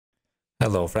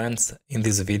Hello friends, in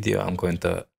this video I'm going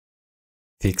to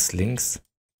fix links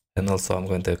and also I'm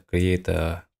going to create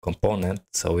a component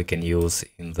so we can use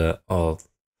in all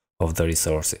of the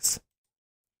resources.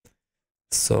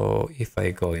 So if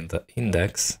I go in the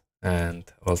index and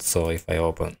also if I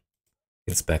open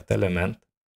inspect element,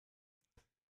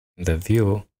 in the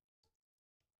view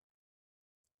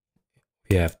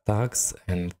we have tags,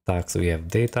 and tags we have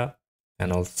data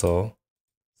and also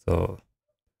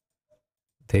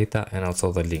data and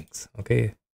also the links.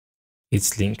 Okay,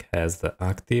 each link has the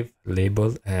active,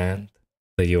 label and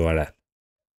the URL.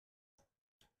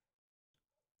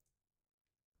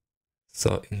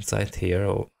 So inside here,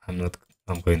 I'm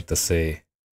going to say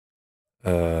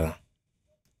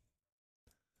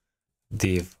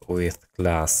div with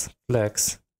class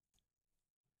flex,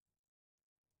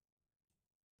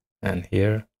 and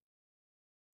here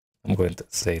I'm going to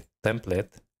say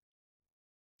template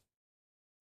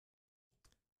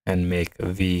and make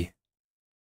v4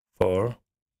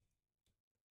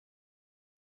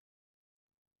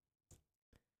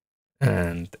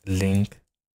 and link,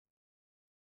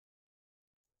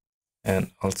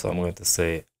 and also I'm going to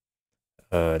say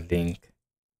link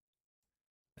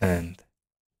and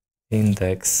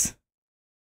index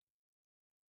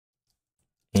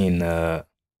in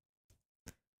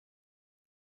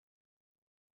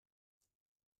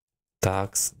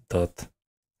tags.links.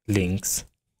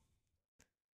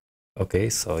 Okay,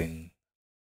 so in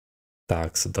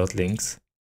tags.links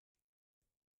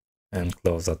and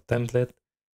close that template,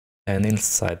 and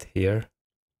inside here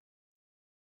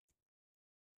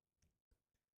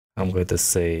I'm going to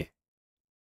say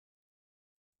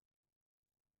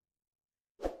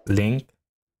link,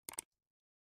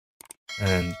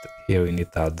 and here we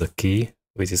need to add the key,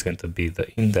 which is going to be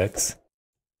the index,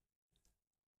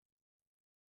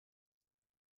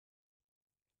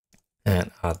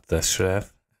 and add the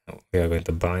href. We are going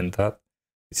to bind that,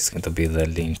 which is going to be the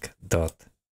link dot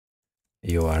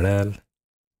URL.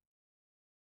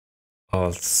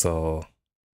 Also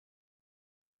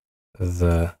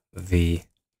the v.html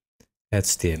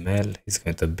is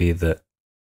going to be the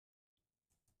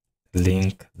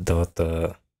link dot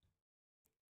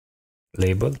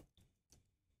label,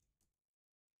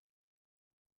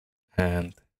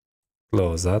 and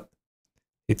close that.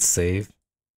 It's save,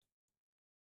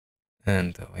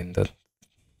 and in that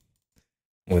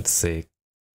would say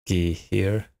key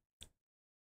here,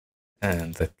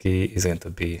 and the key is going to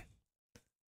be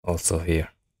also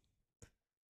here.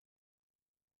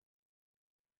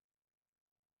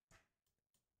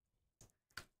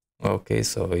 Okay,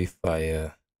 so if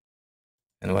I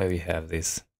and why we have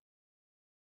this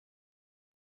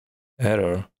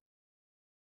error,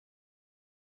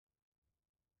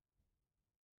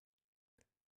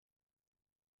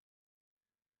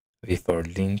 before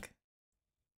link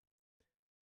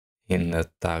in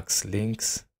tags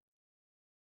links,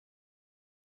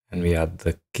 and we add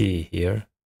the key here.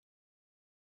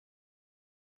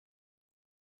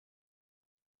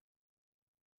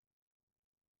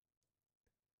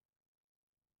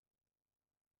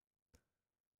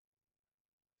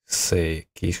 Say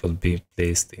key should be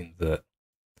placed in the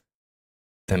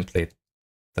template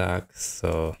tag,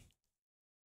 so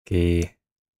key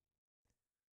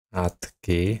add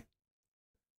key.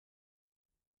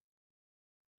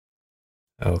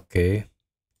 Okay,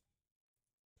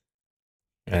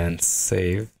 and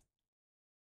save.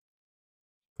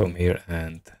 Come here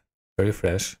and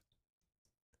refresh,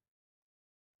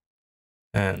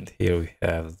 and here we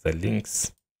have the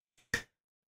links.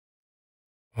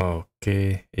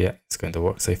 Okay, yeah, it's going to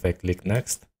work. So if I click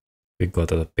next, we go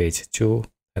to the page 2,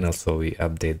 and also we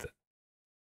update,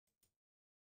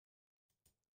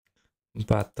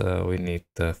 but we need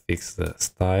to fix the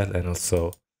style. And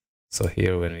also, so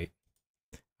here when we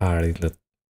are in the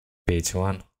page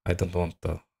 1, I don't want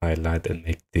to highlight and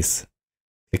make this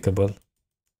clickable.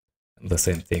 The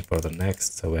same thing for the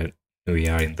next. So when we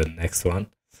are in the next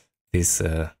one, this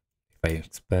if I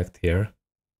inspect here,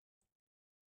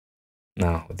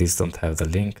 now this don't have the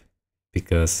link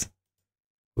because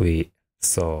we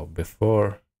saw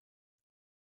before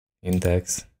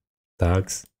index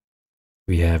tags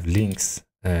we have links,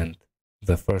 and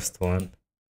the first one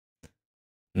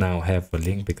now have a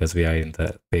link because we are in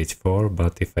the page 4,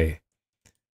 but if I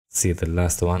see the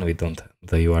last one, we don't,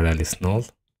 the URL is null.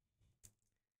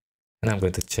 And I'm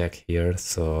going to check here,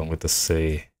 so I'm going to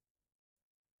say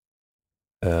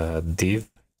div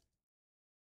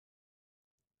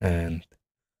and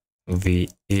v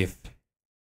if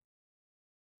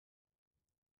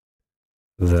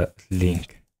the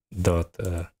link dot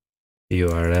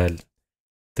URL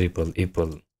triple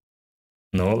equal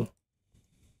null,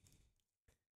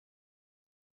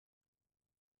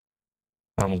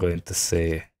 I'm going to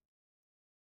say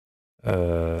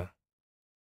the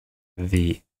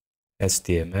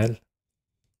HTML.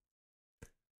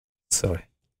 Sorry.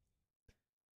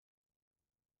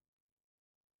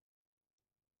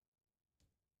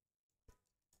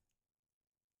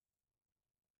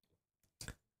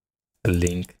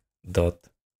 Link dot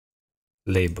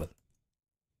label.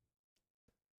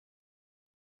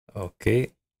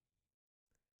 Okay.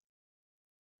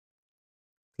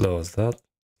 Close that.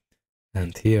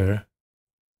 And here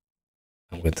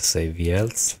I'm going to say the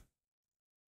else.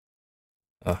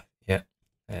 Oh, yeah.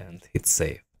 And hit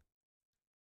save.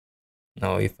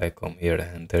 Now if I come here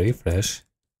and refresh,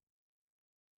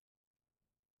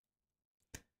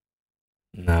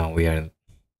 now we are,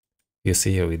 you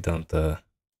see here we don't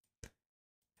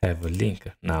have a link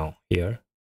now here,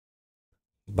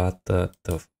 but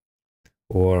to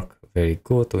work very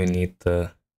good we need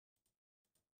to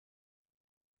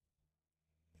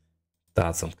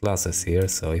add some classes here.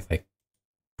 So if I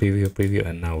preview,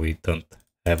 and now we don't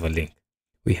have a link,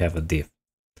 we have a div.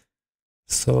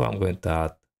 So I'm going to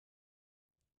add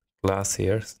class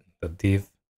here, the div,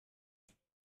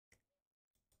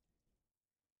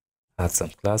 add some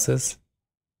classes,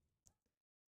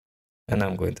 and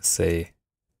I'm going to say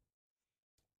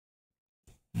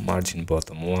margin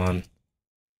bottom 1,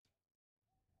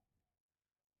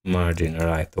 margin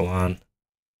right 1,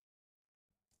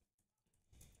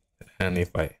 and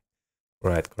if I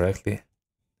write correctly,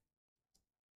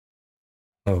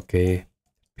 okay,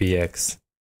 px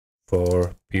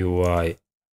 4, py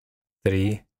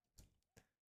 3,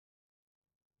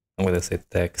 I'm going to say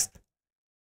text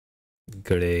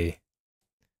gray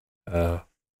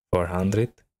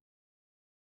 400,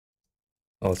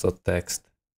 also text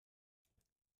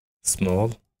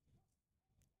small,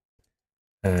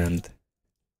 and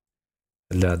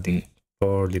leading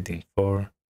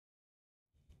 4,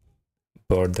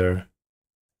 border,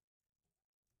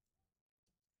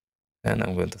 and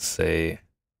I'm going to say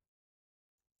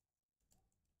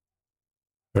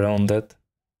rounded,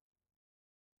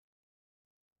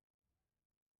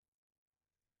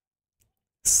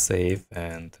 save,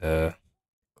 and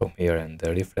come here and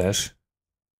refresh.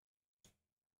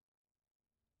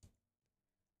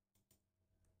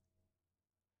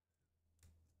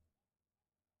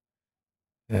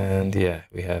 And yeah,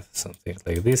 we have something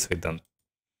like this. We don't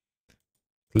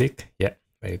click. Yeah,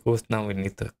 very good. Now we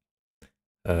need to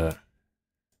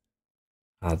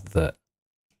add the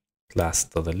class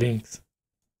to the links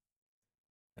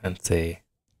and say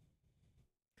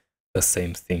the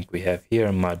same thing we have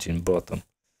here, margin bottom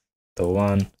to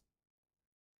 1,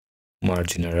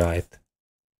 margin right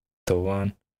to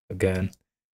 1, again,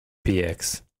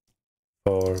 px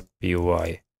 4,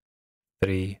 py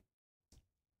 3,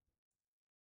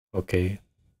 okay,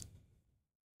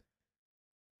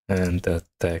 and the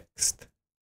text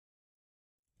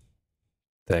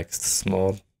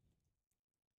small.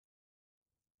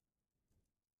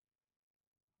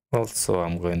 Also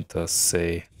I'm going to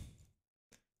say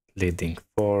leading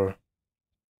 4,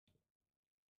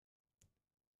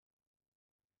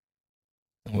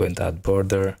 I'm going to add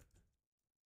border,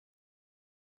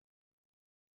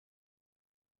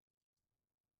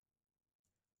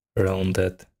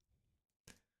 rounded,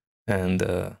 and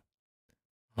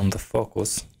on the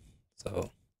focus,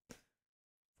 so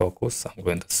focus, I'm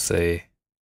going to say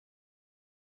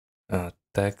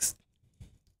text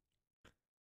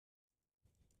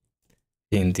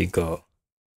indigo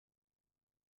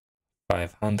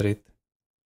 500,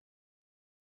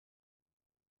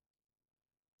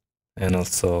 and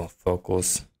also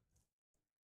focus,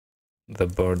 the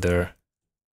border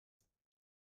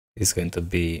is going to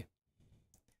be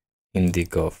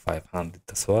indigo 500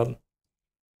 as well.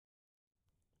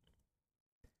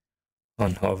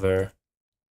 On hover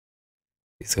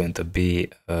is going to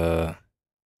be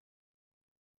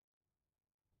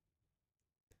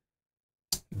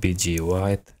BG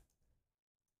white,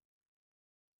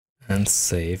 and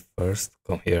save first.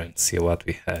 Come here and see what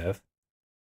we have.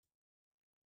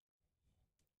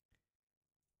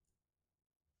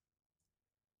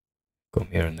 Come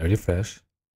here and refresh.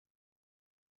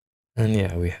 And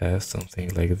yeah, we have something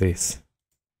like this.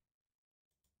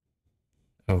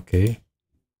 Okay.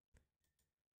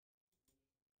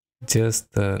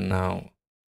 Just now,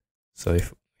 so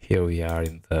if here we are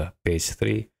in the page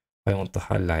 3, I want to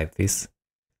highlight this,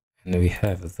 and we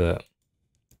have the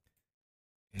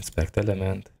inspect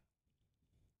element.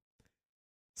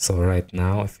 So right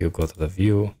now, if you go to the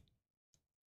view,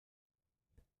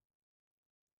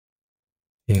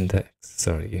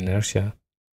 inertia,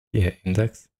 yeah,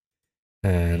 index,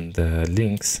 and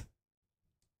links,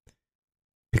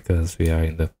 because we are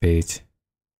in the page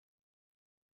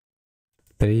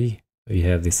 3, we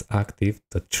have this active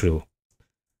to true.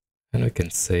 And we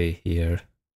can say here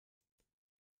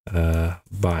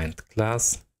bind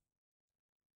class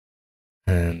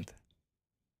and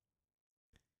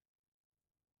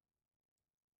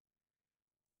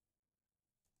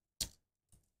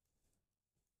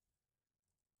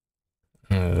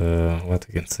what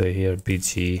we can say here,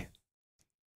 bg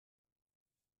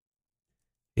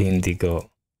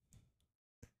indigo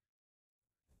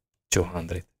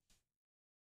 200.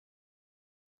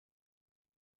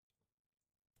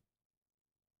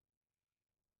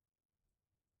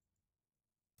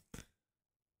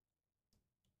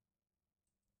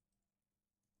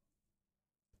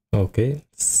 Okay,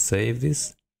 save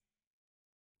this.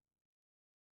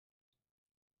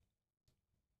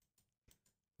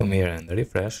 Come here and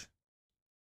refresh.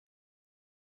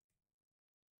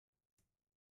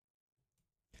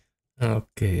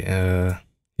 Okay,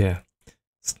 yeah,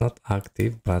 it's not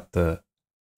active, but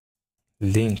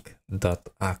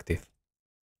link.active.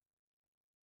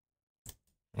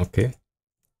 Okay,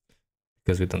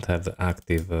 because we don't have the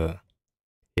active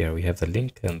here, we have the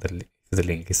link, and if the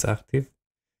link is active,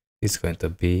 it's going to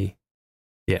be,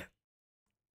 yeah.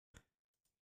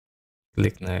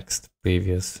 Click next,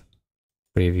 previous,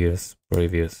 previous,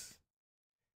 previous.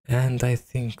 And I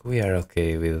think we are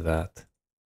okay with that.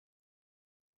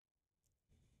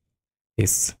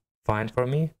 It's fine for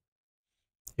me.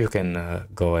 You can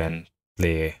go and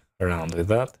play around with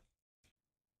that.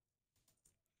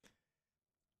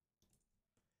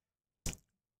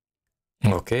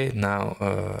 Okay,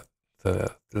 now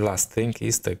the last thing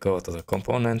is to go to the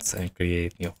components and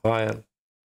create new file.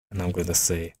 And I'm going to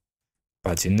say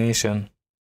pagination.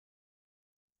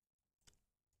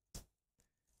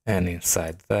 And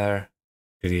inside there,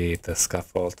 create a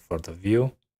scaffold for the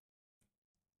view.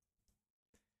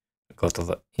 Go to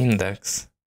the index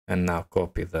and now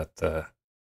copy that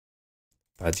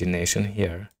pagination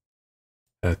here.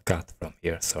 Cut from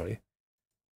here, sorry.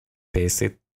 Paste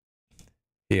it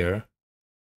here.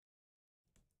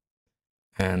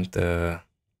 And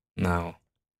now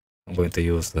I'm going to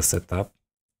use the setup.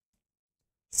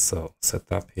 So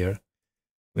setup here,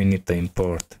 we need to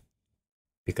import,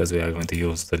 because we are going to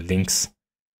use the links,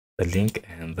 the link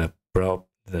and the prop,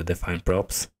 the define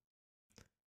props.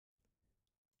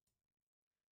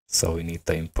 So we need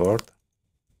to import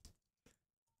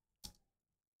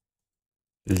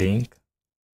link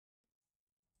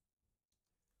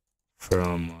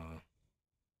from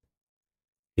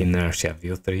Inertia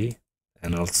Vue 3,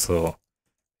 and also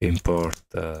import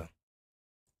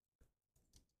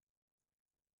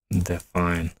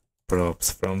define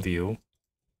props from Vue.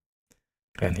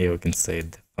 And here we can say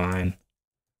define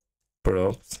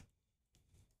props,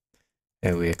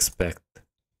 and we expect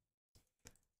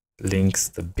links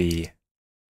to be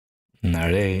an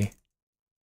array,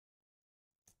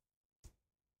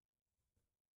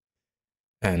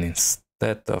 and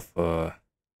instead of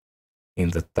in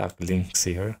the tag links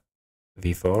here,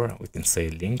 v4, we can say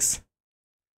links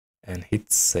and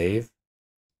hit save.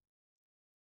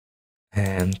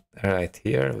 And right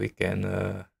here we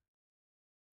can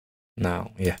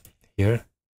now, yeah, here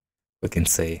we can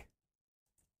say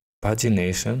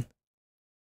pagination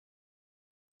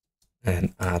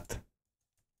and add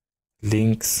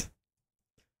links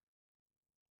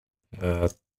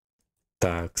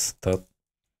tags dot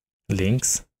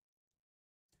links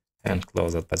and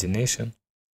close that pagination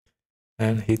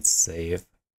and hit save.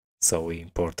 So we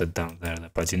imported down there the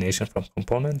pagination from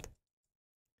component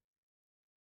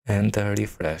and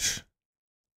refresh.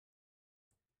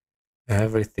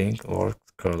 Everything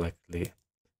works correctly.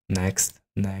 Next,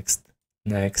 next,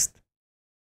 next,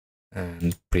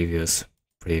 and previous,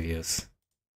 previous,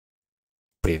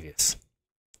 previous.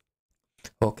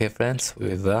 Okay friends,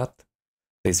 with that,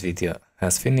 this video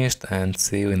has finished, and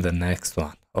see you in the next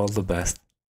one. All the best.